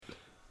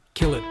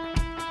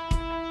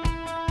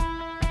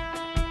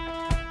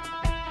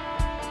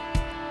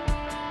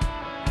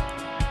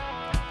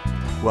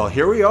Well,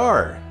 here we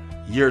are,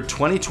 year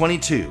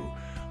 2022.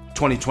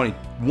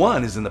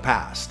 2021 is in the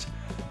past,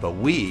 but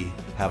we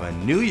have a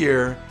new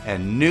year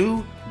and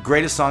new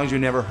greatest songs you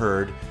never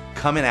heard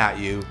coming at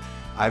you.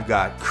 I've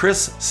got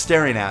Chris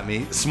staring at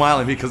me,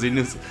 smiling because he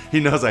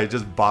knows I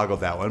just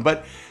boggled that one.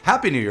 But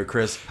Happy New Year,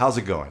 Chris. How's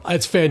it going?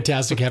 It's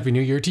fantastic. Happy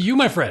New Year to you,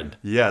 my friend.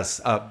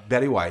 Yes.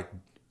 Betty White,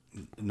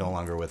 no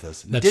longer with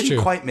us. That's Didn't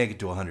true. quite make it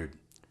to 100.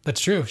 That's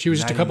true. She was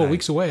just a couple 99.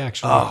 weeks away,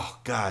 actually. Oh,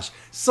 gosh.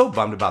 So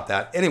bummed about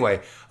that.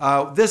 Anyway,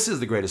 this is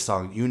the Greatest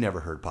Song You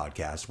Never Heard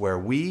podcast, where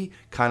we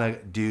kind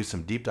of do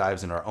some deep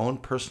dives in our own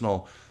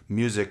personal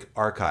music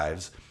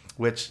archives,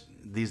 which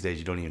these days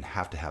you don't even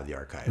have to have the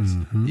archives.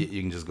 Mm-hmm.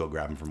 You can just go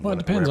grab them from Well, it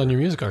depends on your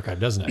music archive,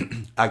 doesn't it?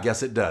 I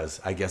guess it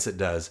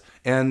does.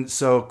 And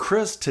so,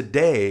 Chris,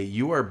 today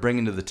you are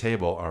bringing to the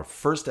table our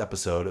first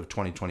episode of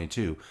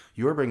 2022.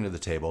 You are bringing to the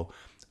table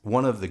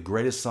one of the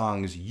greatest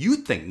songs you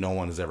think no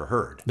one has ever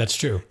heard. That's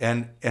true.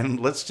 And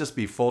let's just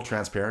be full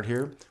transparent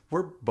here.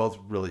 We're both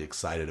really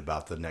excited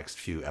about the next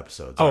few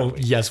episodes. Oh, aren't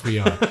we? yes, we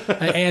are.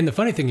 And the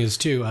funny thing is,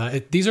 too,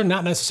 these are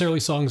not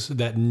necessarily songs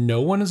that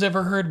no one has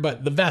ever heard,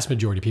 but the vast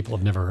majority of people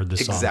have never heard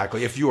this song.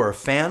 Exactly. If you are a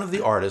fan of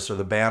the artist or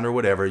the band or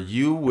whatever,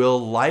 you will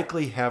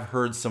likely have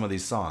heard some of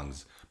these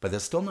songs, but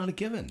that's still not a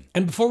given.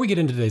 And before we get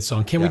into today's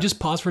song, can we just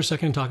pause for a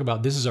second and talk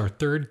about this is our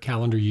third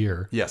calendar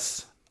year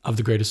Yes. of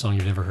the greatest song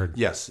you've never heard?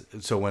 Yes.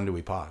 So when do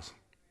we pause?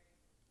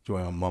 Do you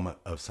want a moment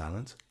of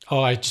silence?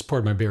 Oh, I just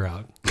poured my beer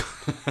out.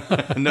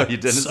 No, you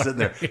didn't sit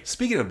there.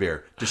 Speaking of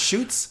beer,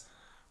 Deschutes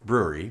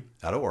Brewery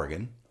out of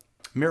Oregon,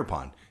 Mirror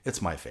Pond.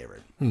 It's my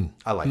favorite.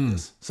 I like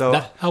this. So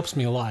That helps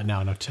me a lot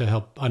now to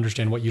help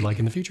understand what you like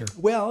in the future.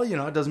 well,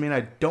 it doesn't mean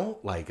I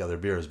don't like other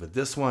beers, but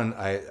this one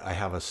I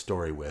have a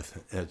story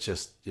with. It's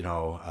just,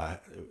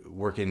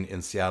 working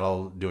in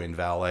Seattle, doing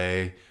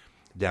valet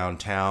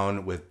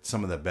downtown with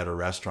some of the better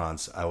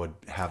restaurants, I would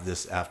have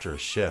this after a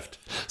shift.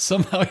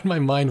 Somehow in my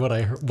mind, what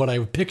I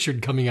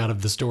pictured coming out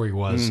of the story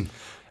was,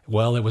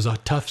 well, it was a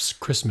tough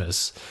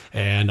Christmas,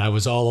 and I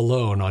was all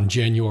alone on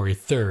January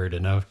 3rd,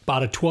 and I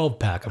bought a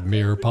 12-pack of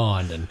Mirror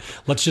Pond, and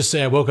let's just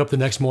say I woke up the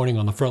next morning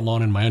on the front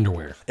lawn in my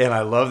underwear. And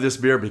I love this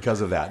beer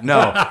because of that.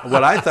 No,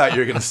 what I thought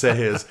you were going to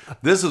say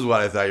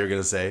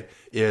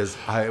is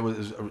I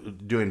was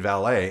doing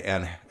valet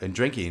and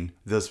drinking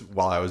this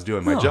while I was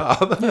doing my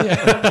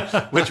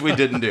job, which we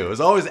didn't do. It was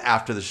always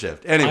after the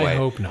shift. Anyway. I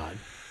hope not.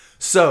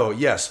 So,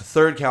 yes,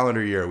 third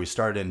calendar year. We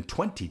started in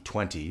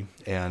 2020,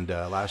 and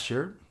last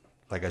year,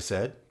 like I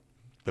said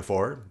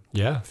before,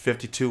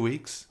 52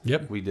 weeks.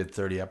 Yep. We did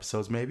 30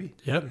 episodes maybe.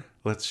 Yep.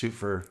 Let's shoot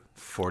for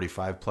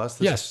 45 plus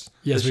Yes,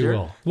 this we year.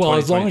 will. Well,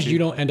 as long as 2022. you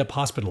don't end up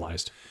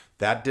hospitalized.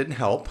 That didn't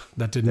help.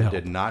 That did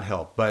not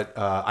help. But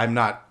I'm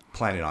not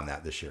planning on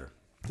that this year.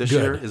 This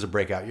Good. year is a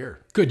breakout year.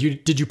 Good.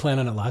 Did you plan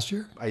on it last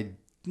year?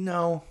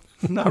 No,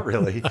 not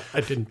really. I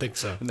didn't think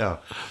so. No.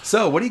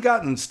 So what do you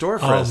got in store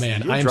for Oh us?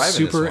 man, You're I'm driving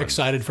super this one.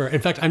 excited for it.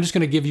 In fact, I'm just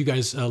going to give you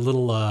guys a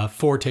little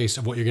foretaste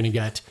of what you're going to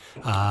get.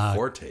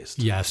 Foretaste.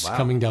 Yes, Wow.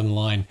 coming down the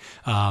line.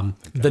 The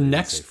say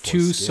next two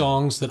foreskin.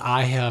 songs that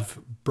I have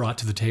brought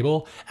to the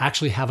table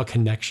actually have a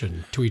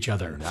connection to each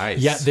other. Nice.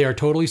 Yet they are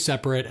totally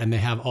separate and they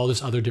have all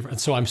this other different.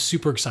 So I'm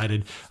super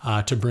excited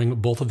to bring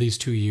both of these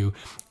to you.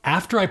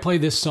 After I play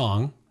this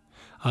song,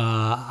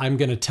 I'm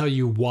going to tell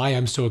you why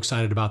I'm so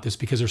excited about this,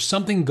 because there's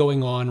something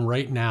going on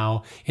right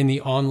now in the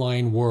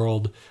online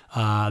world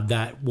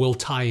that will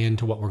tie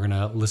into what we're going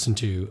to listen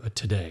to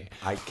today.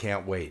 I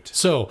can't wait.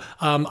 So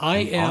I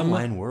am...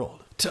 Online world.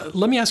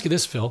 Let me ask you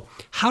this, Phil.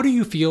 How do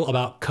you feel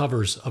about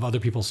covers of other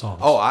people's songs?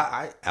 Oh,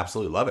 I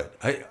absolutely love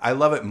it. I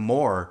love it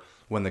more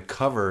when the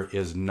cover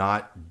is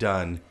not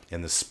done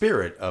in the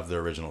spirit of the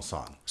original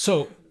song.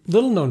 So,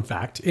 little known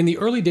fact, in the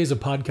early days of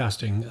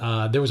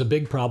podcasting, there was a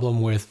big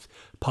problem with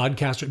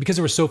podcasters, because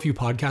there were so few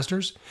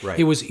podcasters. Right.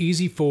 It was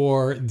easy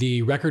for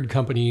the record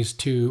companies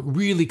to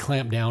really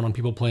clamp down on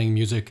people playing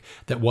music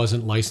that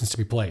wasn't licensed to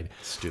be played.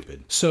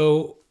 Stupid.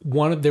 So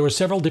there were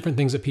several different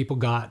things that people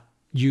got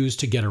used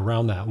to get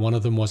around that. One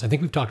of them was, I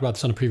think we've talked about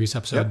this on a previous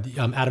episode,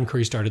 Adam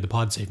Curry started the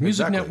PodSafe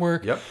Music Exactly.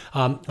 Network. Yep.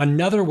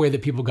 Another way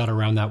that people got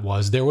around that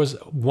was, there was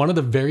one of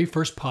the very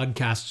first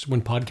podcasts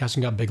when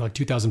podcasting got big, like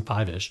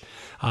 2005-ish,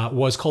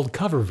 was called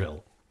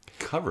Coverville.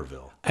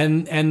 Coverville.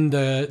 And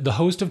the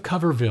host of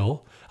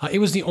Coverville, it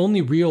was the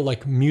only real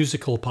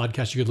musical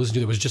podcast you could listen to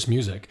that was just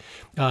music.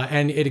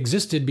 And it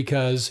existed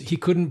because he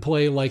couldn't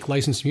play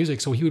licensed music,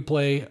 so he would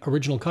play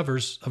original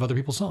covers of other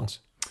people's songs.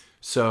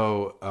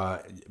 So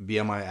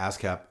BMI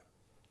ASCAP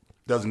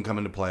doesn't come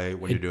into play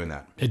when you're doing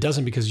that. It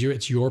doesn't, because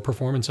it's your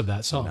performance of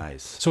that song.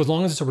 Nice. So as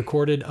long as it's a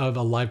recorded of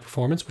a live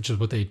performance, which is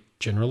what they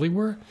generally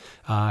were,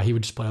 he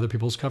would just play other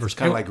people's covers.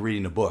 Kind of like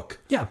reading a book.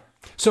 Yeah.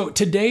 So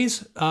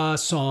today's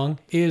song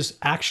is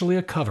actually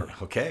a cover.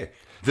 Okay.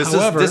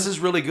 However, this is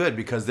really good,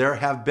 because there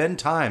have been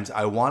times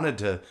I wanted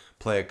to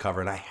play a cover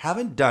and I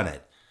haven't done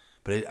it.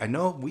 But I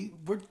know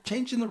we're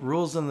changing the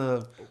rules and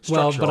the structure.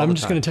 Well, but I'm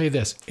just going to tell you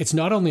this. It's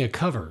not only a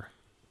cover.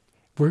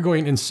 We're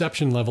going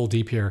Inception level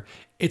deep here.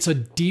 It's a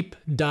deep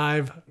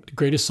dive,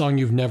 greatest song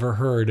you've never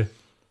heard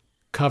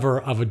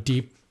cover of a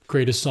deep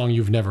greatest song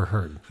you've never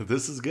heard.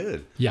 This is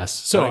good. Yes.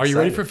 So I'm are you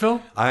ready excited. for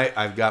Phil?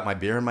 I've got my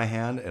beer in my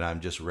hand, and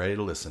I'm just ready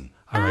to listen.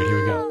 All right, here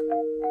we go.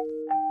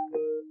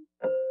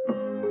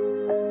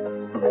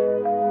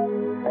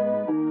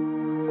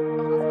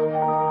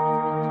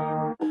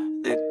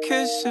 The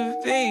kiss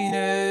of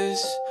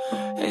Venus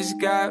has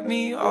got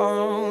me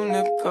on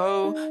the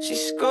go. She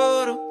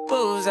scored a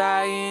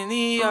bullseye in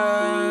the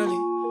early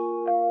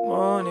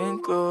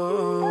morning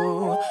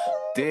glow.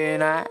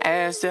 Then I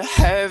asked her,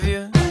 have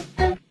you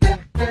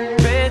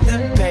read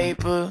the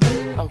paper?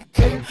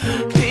 Okay,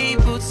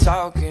 people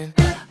talking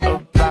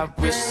about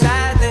which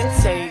side they're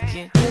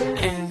taking.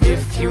 And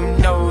if you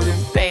know them,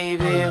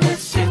 baby,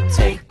 what's your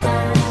take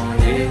on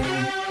it?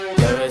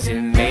 Does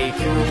it make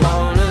you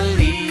wanna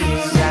leave?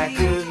 I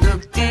could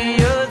look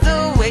the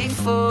other way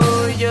for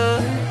you.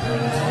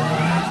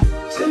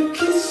 The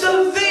kiss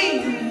of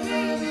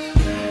Venus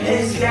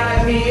has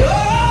got me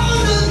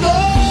on the go.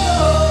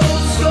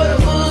 Sort of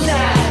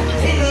bullseye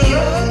in the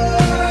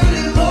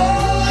early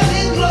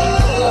morning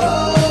glow.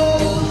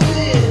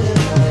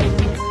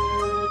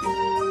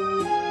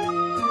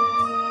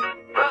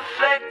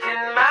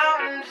 Reflecting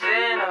mountains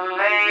in a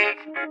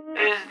lake.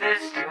 Is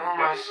this too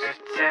much to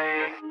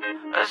take?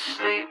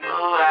 Asleep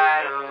or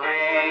wide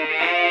awake?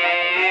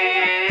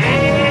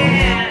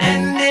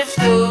 And if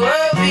the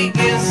world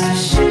begins to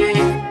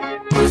shake,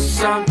 will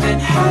something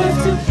have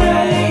to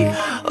break?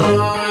 Or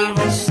will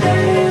we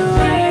stay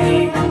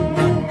awake?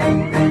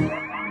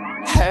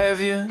 Have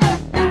you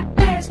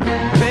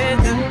read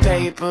the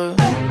paper?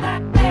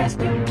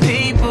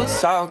 People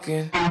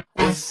talking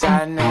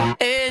without no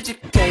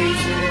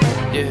education.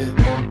 Yeah,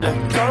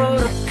 like go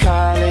to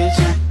college,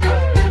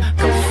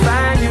 go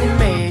find your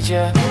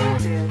major,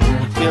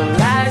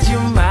 realize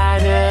you're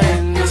minor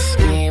in the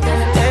scheme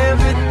of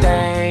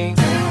everything.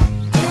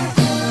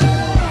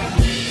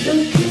 The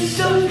kiss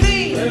of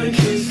Venus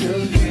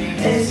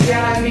has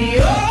got me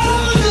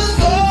on the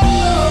go.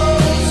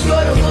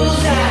 Sort of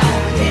bullseye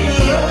in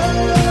the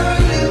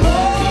early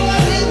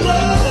morning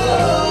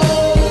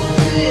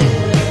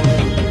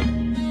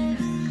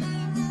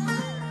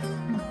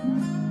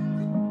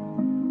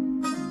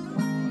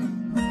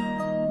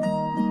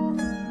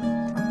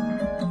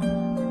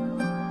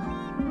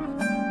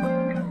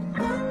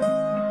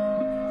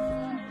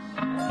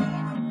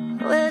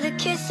Well, the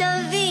kiss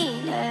of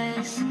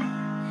Venus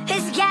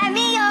has got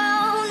me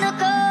on the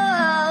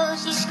go.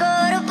 She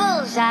scored a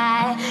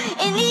bullseye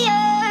in the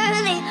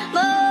early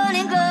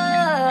morning glow.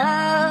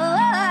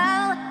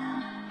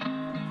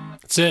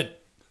 That's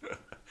it.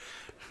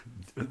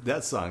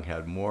 That song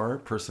had more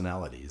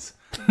personalities.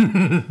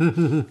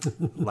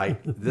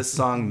 Like, this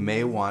song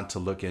may want to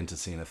look into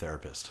seeing a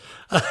therapist,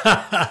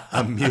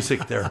 a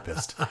music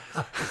therapist.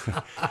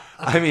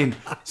 I mean,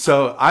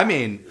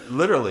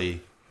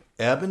 literally,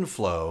 ebb and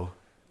flow,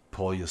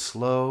 pull you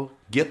slow,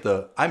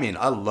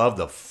 I love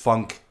the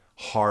funk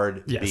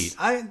hard Yes. beat.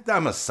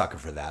 I'm a sucker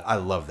for that. I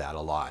love that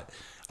a lot.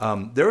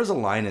 There was a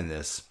line in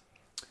this,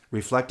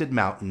 reflected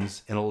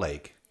mountains in a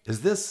lake.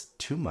 Is this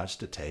too much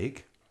to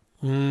take?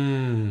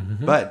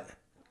 Mm-hmm. But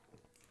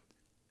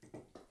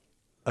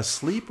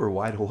asleep or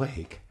wide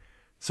awake.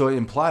 So it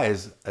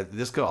implies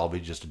this could all be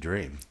just a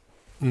dream,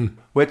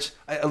 which,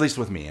 at least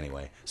with me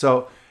anyway.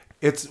 So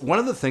it's one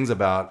of the things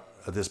about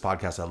this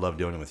podcast I love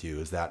doing it with you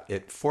is that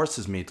it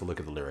forces me to look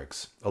at the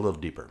lyrics a little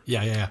deeper.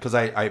 Yeah. Because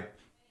I,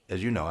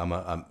 as you know,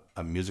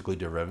 I'm musically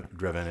driven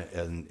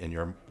and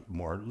you're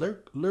more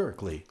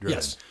lyrically driven.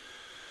 Yes.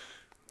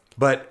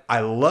 But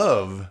I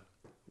love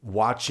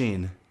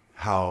watching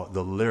how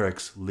the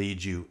lyrics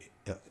lead you,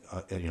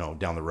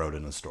 down the road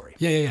in the story.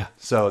 Yeah.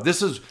 So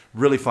this is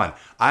really fun.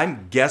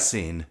 I'm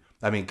guessing,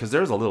 because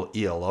there's a little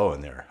ELO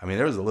in there.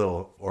 There's a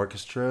little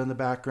orchestra in the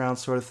background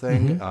sort of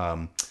thing.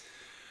 Mm-hmm.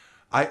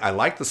 I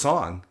like the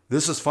song.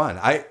 This is fun.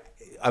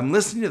 I'm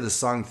listening to this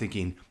song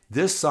thinking,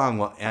 this song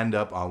will end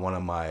up on one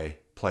of my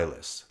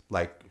playlists,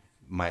 like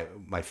my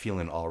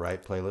Feeling All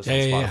Right playlist on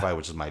Spotify,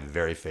 which is my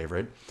very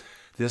favorite.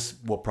 This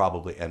will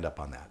probably end up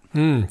on that.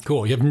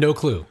 Cool. You have no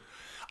clue.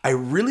 I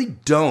really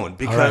don't,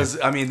 because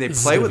right. they This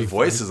is play gonna with be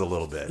voices fun. a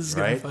little bit, This is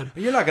gonna be right? fun.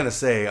 You're not going to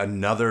say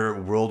another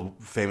world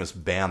famous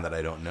band that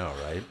I don't know,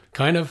 right?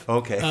 Kind of.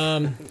 Okay.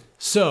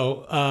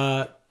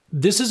 So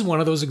this is one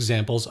of those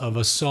examples of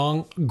a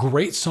song.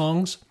 Great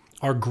songs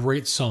are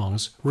great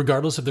songs,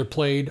 regardless if they're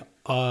played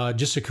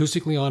just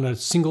acoustically on a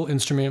single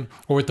instrument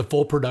or with the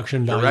full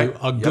production value. right.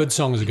 A good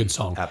song is a good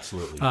song.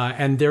 Absolutely.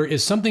 And there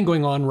is something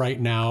going on right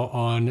now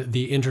on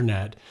the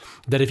internet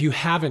that if you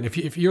haven't,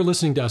 if you're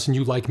listening to us and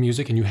you like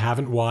music and you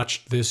haven't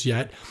watched this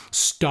yet,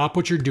 stop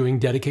what you're doing,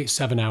 dedicate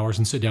 7 hours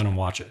and sit down and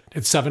watch it.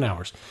 It's 7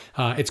 hours.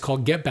 It's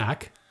called Get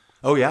Back.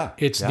 Oh, yeah.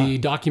 It's the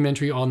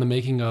documentary on the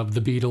making of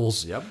the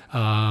Beatles. Yep.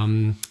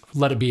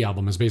 Let It Be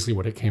album is basically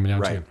what it came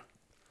down Right.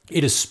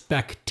 It is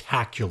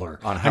spectacular.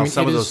 On how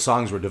some of those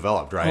songs were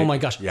developed, right? Oh my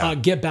gosh. Yeah.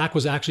 Get Back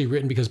was actually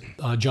written because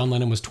John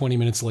Lennon was 20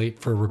 minutes late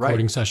for a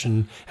recording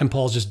session, and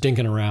Paul's just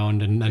dinking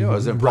around and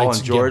was it Paul writes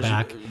and George? Get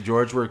Back.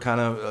 George were kind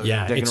of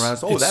dinking around.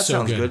 Oh, that so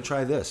sounds good.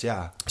 Try this.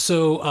 Yeah.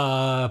 So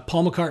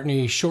Paul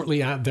McCartney,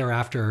 shortly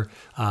thereafter,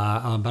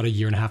 about a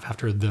year and a half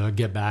after the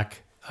Get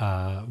Back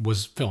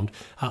was filmed,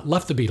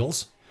 left the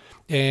Beatles.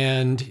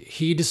 And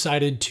he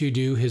decided to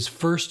do his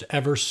first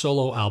ever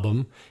solo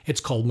album.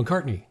 It's called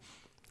McCartney.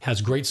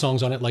 Has great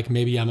songs on it like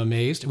Maybe I'm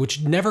Amazed,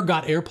 which never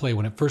got airplay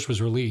when it first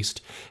was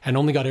released and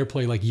only got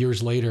airplay like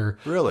years later.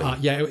 Really?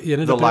 Yeah. It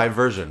ended the up live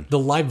version. The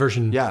live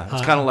version. Yeah.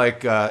 It's kind of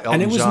like Elton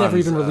and it was John's, never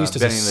even released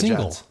as a Benny and the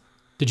single. Jets.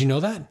 Did you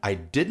know that? I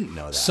didn't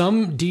know that.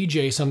 Some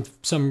DJ,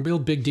 some real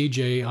big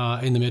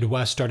DJ in the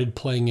Midwest started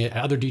playing it.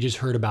 Other DJs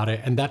heard about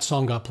it, and that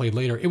song got played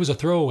later. It was a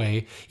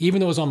throwaway. Even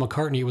though it was on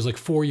McCartney, it was like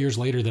 4 years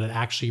later that it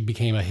actually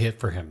became a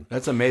hit for him.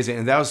 That's amazing.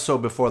 And that was so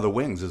before the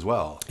Wings as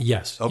well.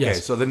 Yes. Okay,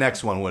 yes. so the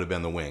next one would have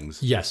been the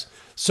Wings. Yes.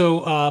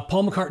 So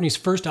Paul McCartney's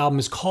first album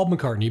is called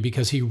McCartney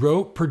because he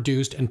wrote,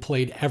 produced, and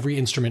played every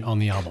instrument on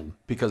the album.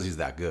 Because he's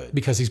that good.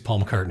 Because he's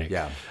Paul McCartney.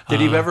 Yeah.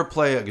 Did he ever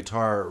play a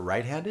guitar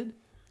right-handed?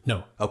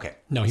 No. Okay.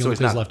 No, he so only he's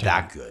plays not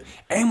left-handed. that good.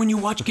 And when you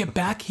watch Get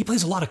Back, he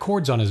plays a lot of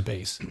chords on his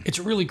bass. It's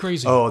really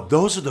crazy. Oh,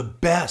 those are the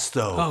best,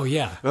 though. Oh,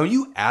 yeah. When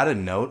you add a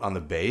note on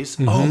the bass,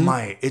 oh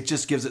my, it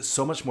just gives it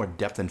so much more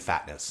depth and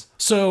fatness.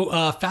 So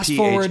fast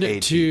forward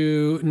PHAT.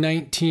 to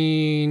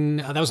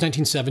that was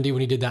 1970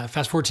 when he did that.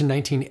 Fast forward to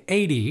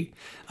 1980,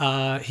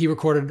 he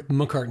recorded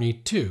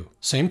McCartney 2.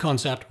 Same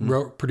concept,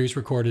 wrote, produced,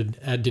 recorded,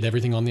 did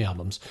everything on the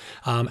albums.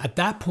 At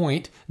that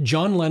point,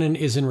 John Lennon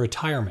is in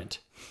retirement.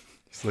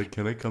 He's like,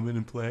 can I come in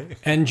and play?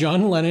 And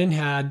John Lennon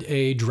had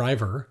a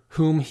driver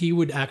whom he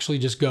would actually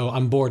just go,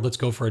 I'm bored, let's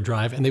go for a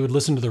drive. And they would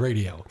listen to the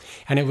radio.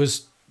 And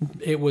it's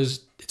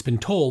been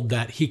told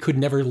that he could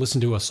never listen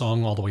to a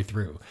song all the way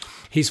through.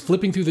 He's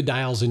flipping through the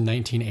dials in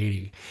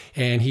 1980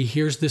 and he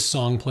hears this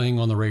song playing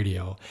on the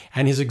radio.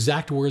 And his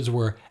exact words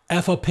were,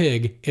 F a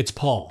pig, it's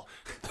Paul.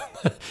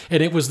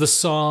 And it was the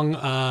song,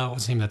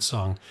 what's the name of that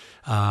song?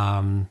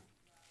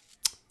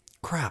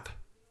 Crap.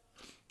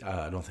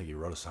 I don't think he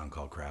wrote a song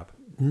called Crap.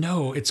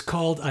 No, it's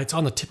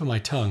on the tip of my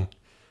tongue.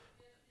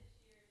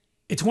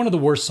 It's one of the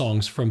worst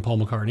songs from Paul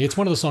McCartney. It's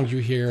one of the songs you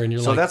hear and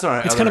you're like, that's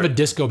on it's kind of a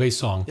disco-based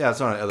song. Yeah,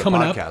 it's on another Coming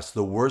podcast.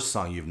 The worst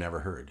song you've never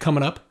heard.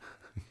 Coming Up.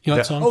 You know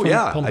that song? Oh, from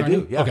yeah, Paul I McCartney?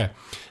 do. Yeah. Okay.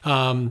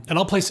 And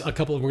I'll play a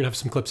couple. We're going to have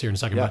some clips here in a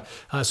second. Yeah.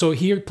 But, so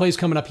he plays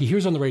Coming Up. He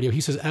hears on the radio.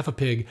 He says, F a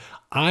pig.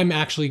 I'm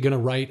actually going to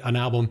write an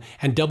album.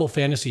 And Double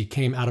Fantasy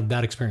came out of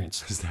that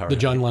experience. Is that right? The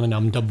John Lennon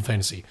album, Double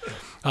Fantasy.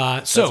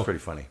 That's pretty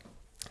funny.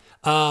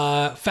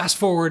 Fast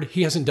forward,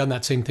 he hasn't done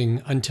that same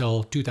thing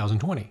until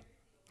 2020.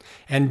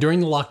 And during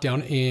the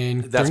lockdown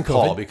That's during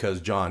Paul COVID,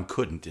 because John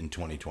couldn't in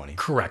 2020.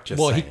 correct. Just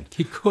Well, saying.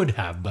 he could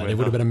have, but it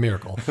would have been a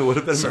miracle. It would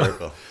have been a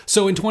miracle.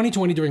 So in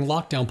 2020, during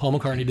lockdown, Paul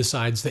McCartney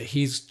decides that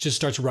he just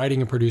starts writing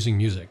and producing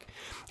music.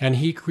 And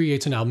he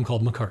creates an album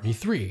called McCartney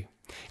 3.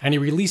 And he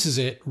releases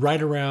it right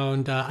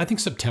around, I think,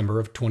 September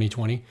of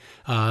 2020.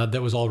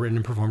 That was all written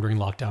and performed during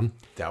lockdown.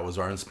 That was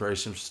our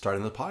inspiration for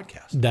starting the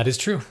podcast. That is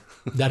true.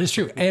 That is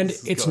true. And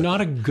it's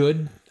not a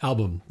good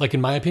album, like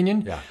in my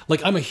opinion. Yeah.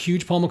 Like I'm a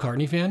huge Paul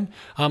McCartney fan.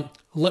 I'll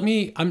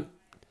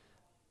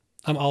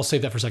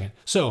save that for a second.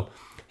 So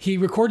he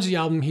records the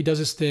album, he does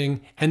his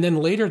thing, and then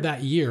later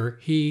that year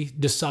he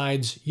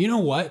decides, you know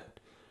what?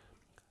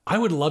 I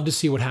would love to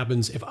see what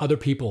happens if other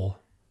people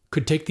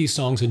could take these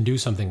songs and do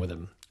something with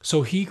them.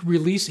 So he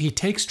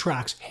takes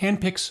tracks,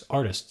 handpicks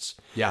artists,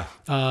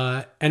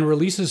 and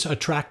releases a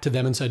track to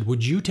them and said,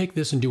 "Would you take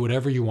this and do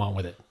whatever you want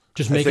with it?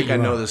 Just make it your I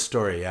know own." this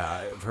story. Yeah,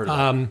 I've heard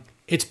of it.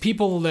 It's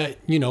people that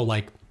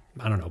like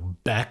I don't know,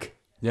 Beck,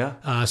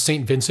 Yeah.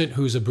 St. Vincent,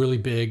 who's a really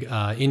big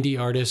indie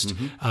artist,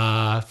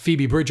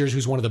 Phoebe Bridgers,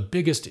 who's one of the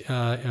biggest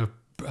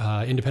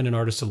independent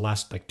artists of the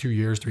last 3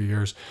 years.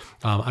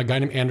 A guy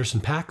named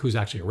Anderson .Paak, who's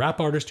actually a rap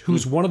artist,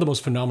 who's one of the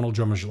most phenomenal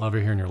drummers you'll ever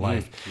hear in your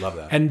life. Love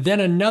that. And then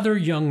another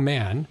young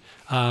man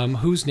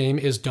whose name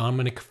is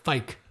Dominic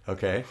Fike.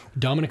 Okay.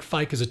 Dominic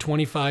Fike is a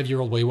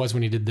 25-year-old. Well, he was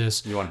when he did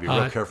this. You want to be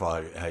real careful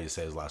how you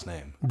say his last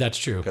name. That's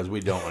true. Because we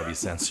don't want to be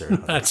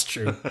censored. That's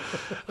true.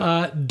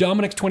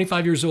 Dominic's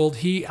 25 years old.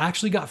 He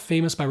actually got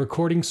famous by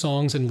recording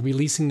songs and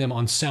releasing them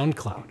on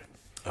SoundCloud.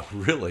 Oh,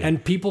 really?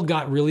 And people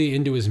got really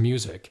into his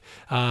music.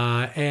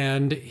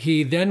 And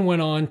he then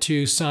went on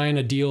to sign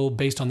a deal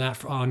based on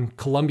that on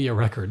Columbia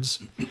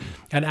Records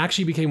and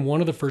actually became one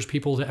of the first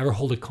people to ever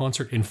hold a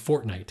concert in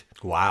Fortnite.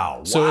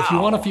 Wow. So if you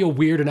want to feel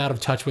weird and out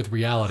of touch with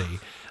reality,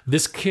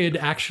 this kid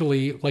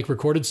actually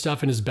recorded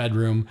stuff in his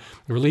bedroom,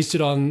 released it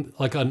on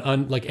like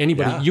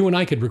anybody. Yeah. You and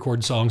I could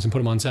record songs and put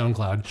them on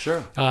SoundCloud.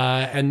 Sure.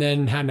 And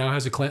then now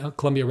has a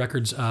Columbia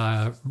Records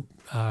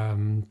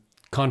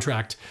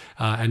contract,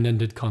 and then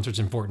did concerts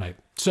in Fortnite.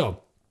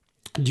 So,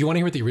 do you want to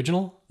hear what the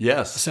original?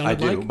 Yes, I sounded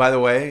do. like? By the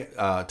way,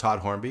 Todd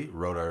Hornby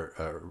wrote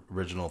our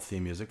original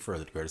theme music for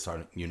the Greatest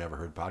Song You Never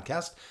Heard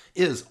podcast.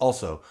 Is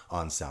also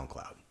on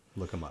SoundCloud.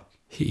 Look him up.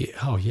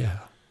 Oh yeah.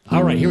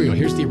 All right, here we go.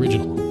 Here's the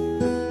original.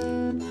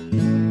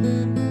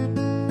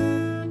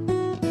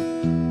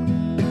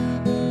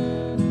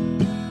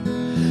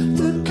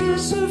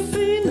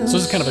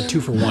 kind of a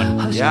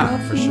 2-for-1. Yeah,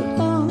 for sure.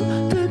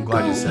 I'm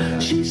glad you said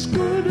that. She's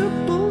got a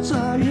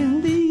bullseye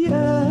in the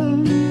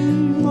early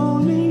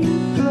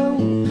morning glow.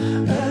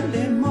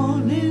 Early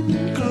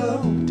morning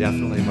glow.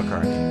 Definitely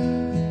McCartney.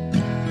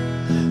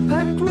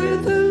 Packed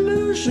with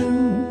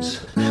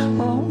illusions,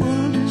 our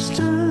world is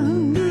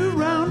turned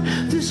around.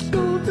 This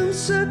golden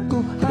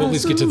circle has We'll at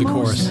least get to the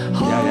chorus. Yeah.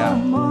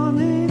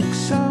 Harmonic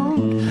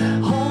sound,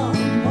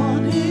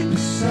 harmonic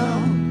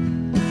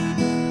sound.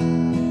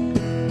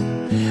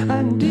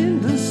 And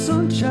in the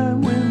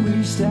sunshine when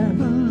we stand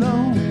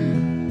alone,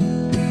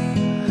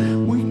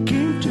 we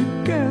came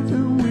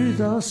together with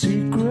our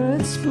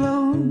secrets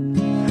blown,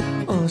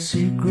 our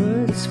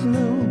secrets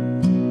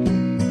blown.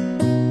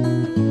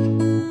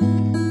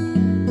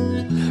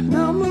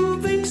 Now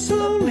moving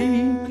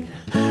slowly,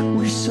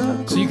 we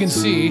circle. So you can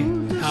see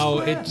how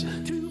it,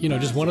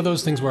 just one of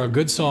those things where a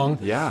good song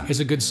Yeah. is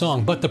a good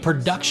song, but the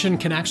production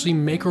can actually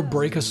make or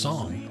break a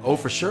song. Oh,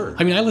 for sure.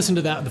 I mean, I listened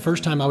to that the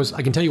first time I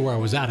can tell you where I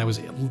was at. I was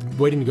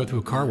waiting to go through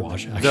a car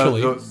wash,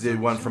 actually. The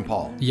one from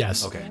Paul.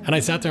 Yes. Okay. And I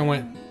sat there and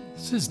went,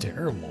 this is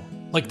terrible.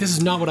 Like, this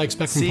is not what I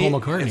expect from See, Paul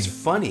McCartney. it's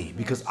funny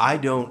because I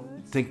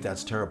don't think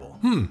that's terrible.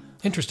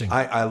 Interesting.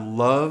 I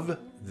love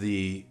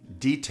the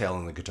detail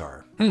in the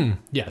guitar.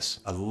 Yes,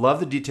 I love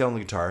the detail in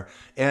the guitar,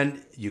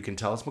 and you can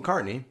tell it's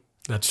McCartney.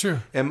 that's true.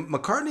 And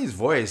McCartney's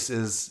voice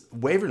is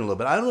wavering a little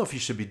bit. I don't know if he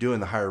should be doing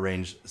the higher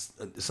range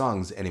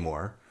songs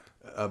anymore,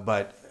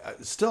 but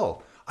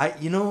still,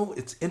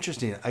 it's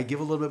interesting. I give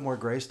a little bit more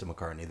grace to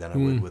McCartney than I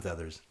would with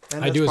others.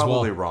 And I that's do as well.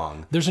 probably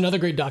wrong. There's another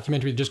great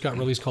documentary that just got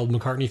released called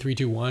McCartney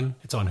 321.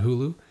 It's on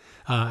Hulu.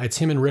 It's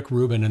him and Rick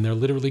Rubin, and they're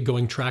literally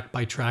going track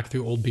by track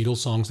through old Beatles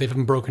songs. They've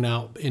been broken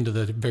out into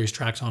the various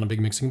tracks on a big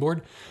mixing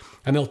board.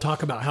 And they'll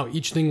talk about how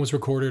each thing was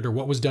recorded or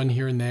what was done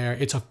here and there.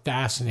 It's a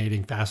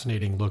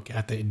fascinating look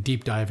at the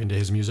deep dive into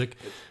his music.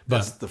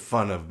 That's the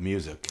fun of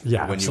music.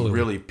 Yeah, when absolutely.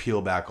 you really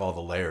peel back all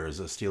the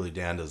layers. Steely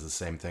Dan does the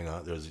same thing.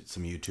 There's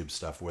some YouTube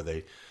stuff where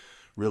they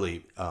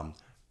really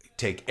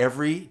take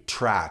every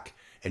track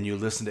and you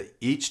listen to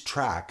each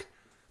track,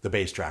 the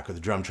bass track or the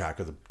drum track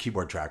or the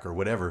keyboard track or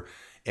whatever,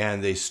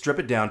 and they strip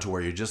it down to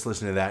where you're just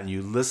listening to that and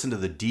you listen to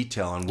the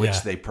detail in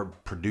which they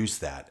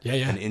produced that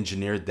and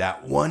engineered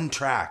that one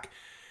track.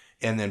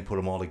 And then put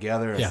them all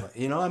together. Yeah.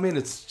 It's like,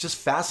 it's just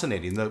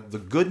fascinating. The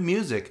good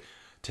music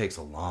takes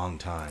a long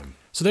time.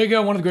 So there you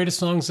go, one of the greatest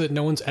songs that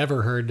no one's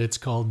ever heard. It's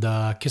called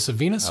Kiss of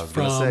Venus I was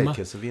gonna from say,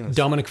 Kiss of Venus.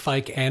 Dominic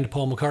Fike and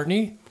Paul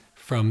McCartney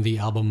from the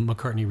album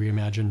McCartney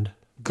Reimagined.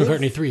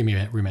 McCartney 3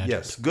 Reimagined.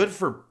 Yes, good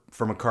for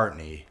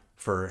McCartney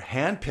for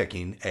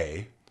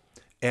handpicking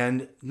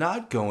and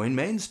not going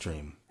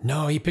mainstream.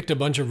 No, he picked a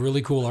bunch of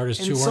really cool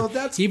artists And who so weren't.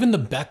 that's- Even the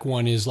Beck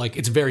one is like,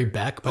 it's very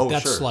Beck, but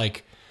that's sure.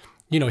 like,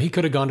 he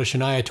could have gone to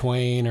Shania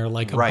Twain or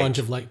like a bunch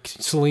of like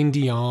Celine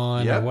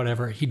Dion or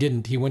whatever. He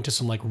didn't. He went to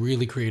some like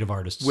really creative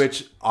artists.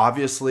 Which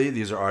obviously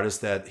these are artists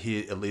that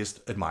he at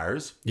least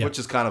admires, which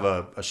is kind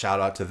of a shout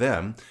out to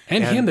them.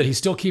 And him that he's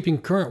still keeping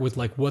current with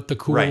like what the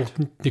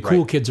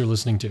cool kids are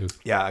listening to.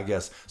 Yeah, I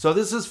guess. So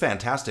this is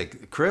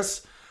fantastic.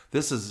 Chris,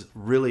 this is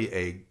really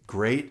a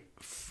great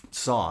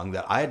song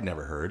that I had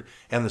never heard.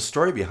 And the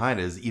story behind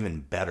it is even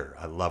better.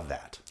 I love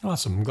that.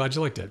 Awesome. I'm glad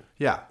you liked it.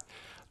 Yeah.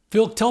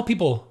 Phil, tell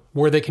people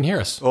where they can hear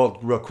us. Well,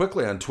 real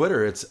quickly on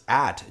Twitter, it's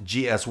at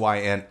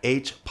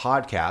GSYNH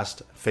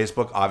Podcast.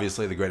 Facebook,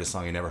 obviously, the Greatest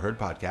Song You Never Heard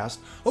podcast.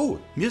 Oh,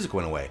 music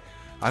went away.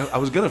 I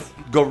was going to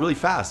go really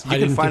fast. You I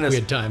can didn't find think we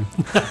had time.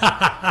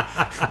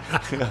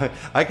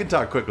 I can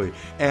talk quickly.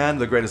 And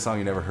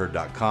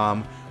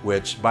thegreatestsongyouneverheard.com,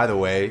 which, by the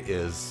way,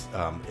 is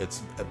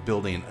it's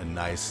building a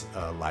nice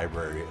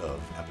library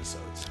of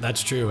episodes.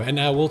 That's true. And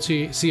we'll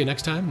see you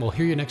next time. We'll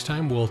hear you next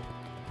time. We'll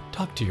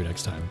talk to you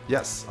next time.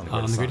 Yes,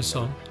 On the Greatest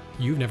Song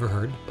You've Never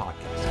Heard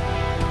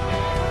podcast.